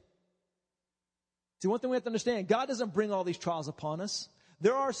understand. See, one thing we have to understand, God doesn't bring all these trials upon us.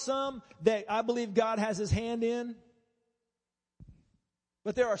 There are some that I believe God has his hand in.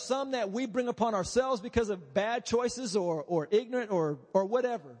 But there are some that we bring upon ourselves because of bad choices or ignorant or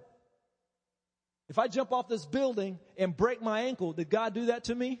whatever. If I jump off this building and break my ankle, did God do that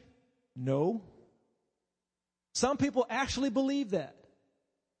to me? No. Some people actually believe that.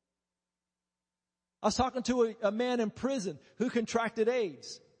 I was talking to a man in prison who contracted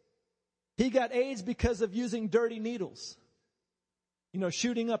AIDS. He got AIDS because of using dirty needles.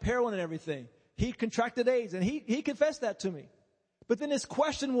 Shooting up heroin and everything. He contracted AIDS and he confessed that to me. But then his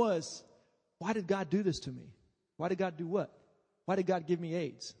question was, why did God do this to me? Why did God do what? Why did God give me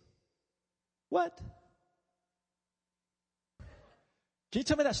AIDS? What? Can you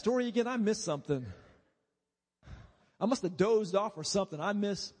tell me that story again? I missed something. I must have dozed off or something.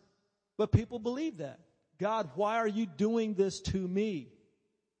 But people believe that. God, why are you doing this to me?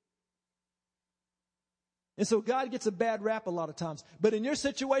 And so God gets a bad rap a lot of times. But in your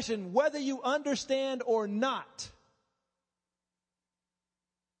situation, whether you understand or not,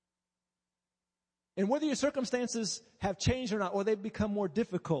 and whether your circumstances have changed or not, or they've become more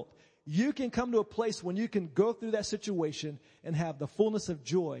difficult, you can come to a place when you can go through that situation and have the fullness of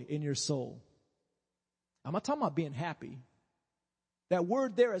joy in your soul. I'm not talking about being happy. That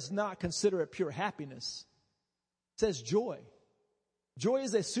word there is not consider it pure happiness. It says joy. Joy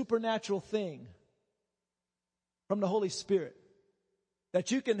is a supernatural thing from the Holy Spirit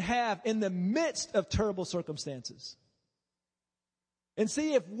that you can have in the midst of terrible circumstances. And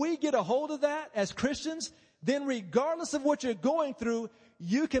see, if we get a hold of that as Christians, then regardless of what you're going through,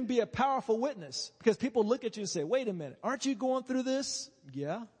 you can be a powerful witness. Because people look at you and say, wait a minute, aren't you going through this?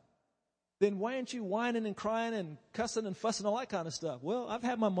 Yeah. Then why aren't you whining and crying and cussing and fussing, all that kind of stuff? Well, I've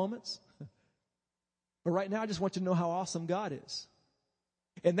had my moments. But right now, I just want you to know how awesome God is.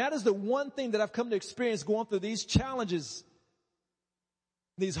 And that is the one thing that I've come to experience going through these challenges,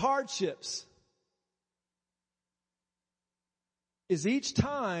 these hardships, is each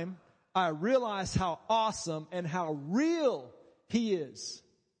time I realize how awesome and how real he is.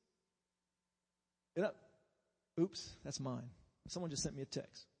 Oops, that's mine. Someone just sent me a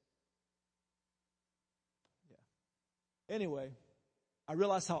text. Yeah. Anyway, I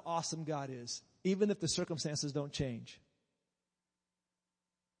realize how awesome God is, even if the circumstances don't change.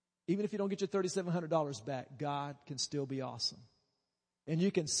 Even if you don't get your $3,700 back, God can still be awesome. And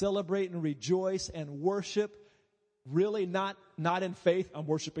you can celebrate and rejoice and worship, really not in faith. I'm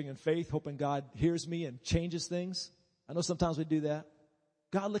worshiping in faith, hoping God hears me and changes things. I know sometimes we do that.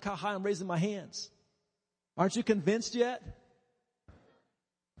 God, look how high I'm raising my hands. Aren't you convinced yet?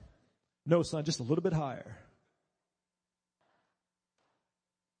 No, son, just a little bit higher.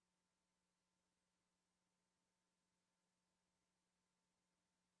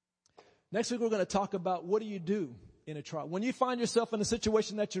 Next week, we're going to talk about what do you do in a trial. When you find yourself in a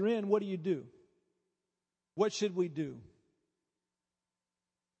situation that you're in, what do you do? What should we do?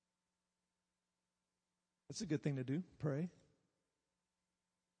 That's a good thing to do, pray.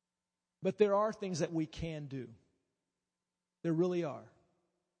 But there are things that we can do. There really are.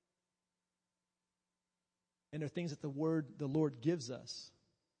 And there are things that the Lord gives us.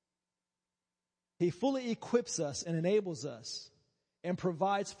 He fully equips us and enables us and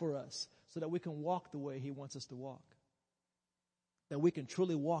provides for us so that we can walk the way He wants us to walk. That we can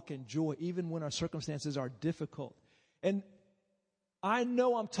truly walk in joy even when our circumstances are difficult. And I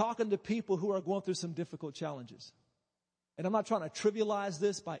know I'm talking to people who are going through some difficult challenges. And I'm not trying to trivialize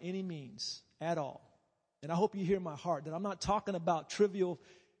this by any means at all. And I hope you hear my heart that I'm not talking about trivial.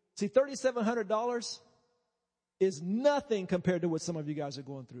 See, $3,700 is nothing compared to what some of you guys are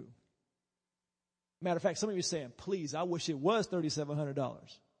going through. Matter of fact, some of you are saying, please, I wish it was $3,700.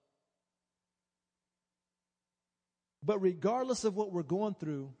 But regardless of what we're going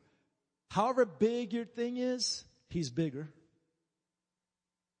through, however big your thing is, He's bigger.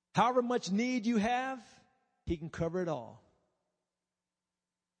 However much need you have, He can cover it all.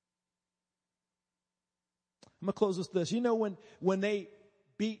 I'm going to close with this. You know when they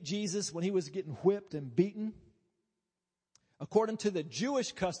beat Jesus, when He was getting whipped and beaten, according to the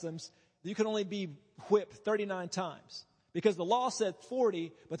Jewish customs, you can only be whipped 39 times. Because the law said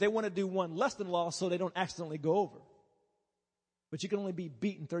 40, but they want to do one less than law so they don't accidentally go over. But you can only be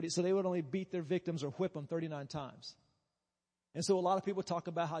beaten 30, so they would only beat their victims or whip them 39 times. And so a lot of people talk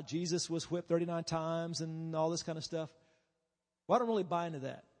about how Jesus was whipped 39 times and all this kind of stuff. Well, I don't really buy into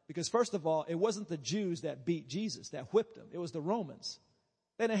that. Because first of all, it wasn't the Jews that beat Jesus, that whipped Him. It was the Romans.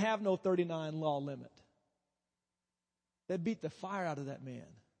 They didn't have no 39 law limit. They beat the fire out of that man.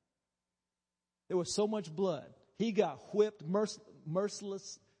 There was so much blood. He got whipped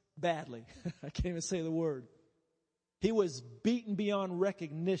merciless badly. I can't even say the word. He was beaten beyond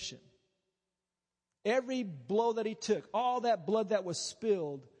recognition. Every blow that He took, all that blood that was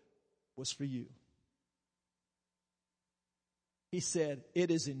spilled was for you. He said,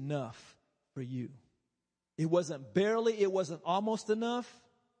 it is enough for you. It wasn't barely, it wasn't almost enough.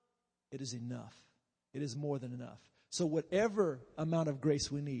 It is enough. It is more than enough. So whatever amount of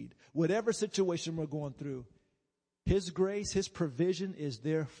grace we need, whatever situation we're going through, His grace, His provision is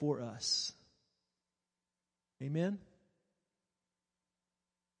there for us. Amen?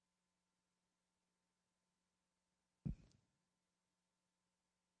 Let's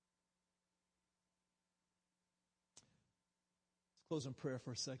close in prayer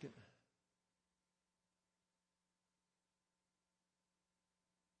for a second.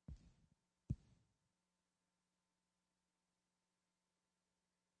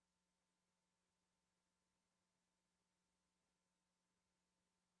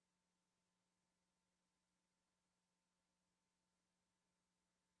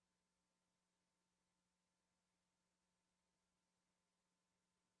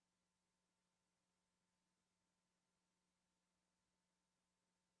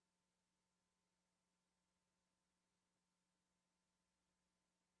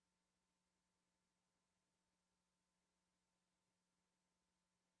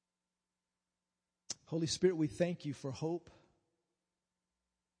 Holy Spirit, we thank You for hope.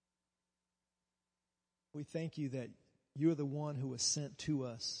 We thank You that You're the one who was sent to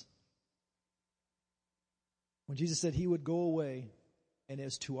us. When Jesus said He would go away, and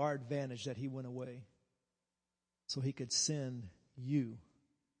it's to our advantage that He went away, so He could send You,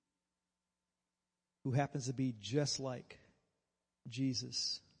 who happens to be just like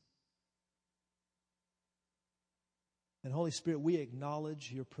Jesus. And Holy Spirit, we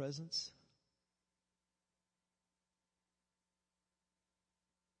acknowledge Your presence.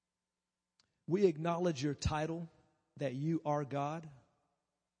 We acknowledge Your title, that You are God.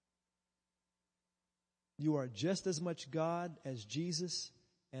 You are just as much God as Jesus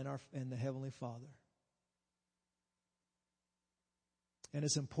and the Heavenly Father. And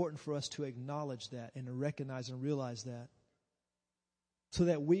it's important for us to acknowledge that and to recognize and realize that, so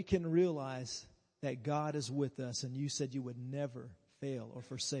that we can realize that God is with us, and You said You would never fail or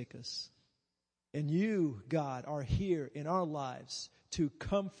forsake us. And You, God, are here in our lives to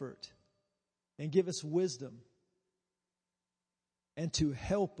comfort and give us wisdom and to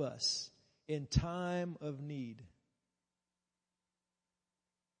help us in time of need.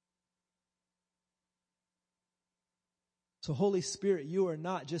 So Holy Spirit, You are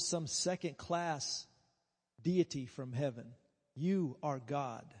not just some second-class deity from heaven. You are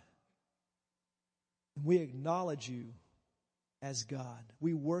God. And we acknowledge You as God.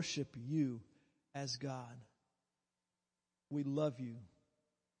 We worship You as God. We love You.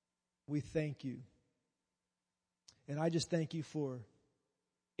 We thank You. And I just thank You for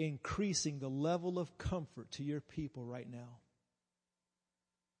increasing the level of comfort to Your people right now.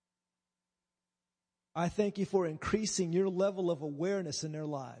 I thank You for increasing Your level of awareness in their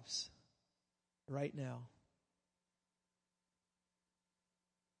lives right now.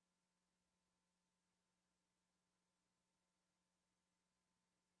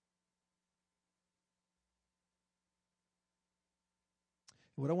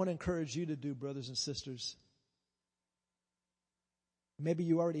 What I want to encourage you to do, brothers and sisters, maybe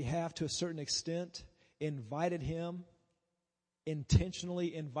you already have to a certain extent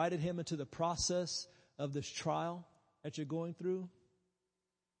intentionally invited him into the process of this trial that you're going through.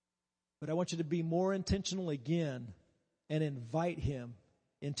 But I want you to be more intentional again and invite him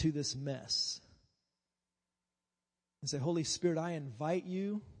into this mess. And say, Holy Spirit, I invite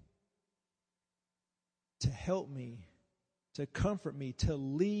you to help me, to comfort me, to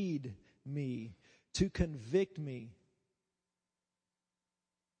lead me, to convict me.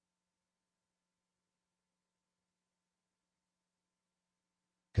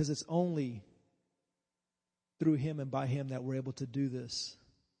 Because it's only through him and by him that we're able to do this.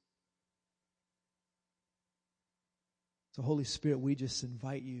 So Holy Spirit, we just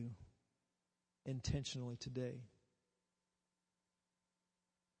invite you intentionally today.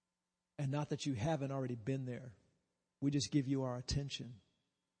 And not that you haven't already been there. We just give you our attention.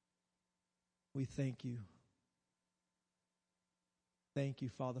 We thank you. Thank you,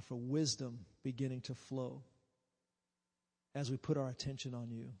 Father, for wisdom beginning to flow as we put our attention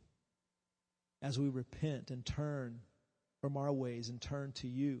on you, as we repent and turn from our ways and turn to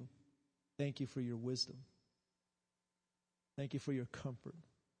you. Thank you for your wisdom. Thank you for your comfort,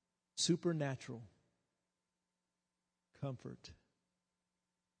 supernatural comfort.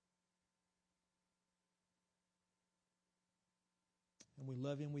 And we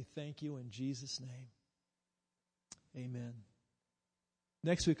love you and we thank you in Jesus' name. Amen.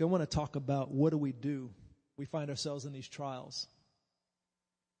 Next week, I want to talk about what do we find ourselves in these trials.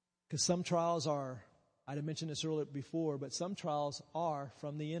 Because some trials are, I didn't mention this earlier before, but some trials are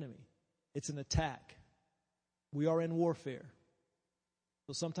from the enemy. It's an attack. We are in warfare.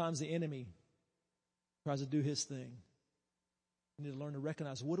 So sometimes the enemy tries to do his thing. We need to learn to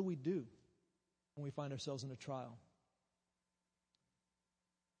recognize, what do we do when we find ourselves in a trial?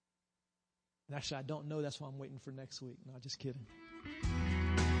 And actually, I don't know. That's why I'm waiting for next week. No, just kidding.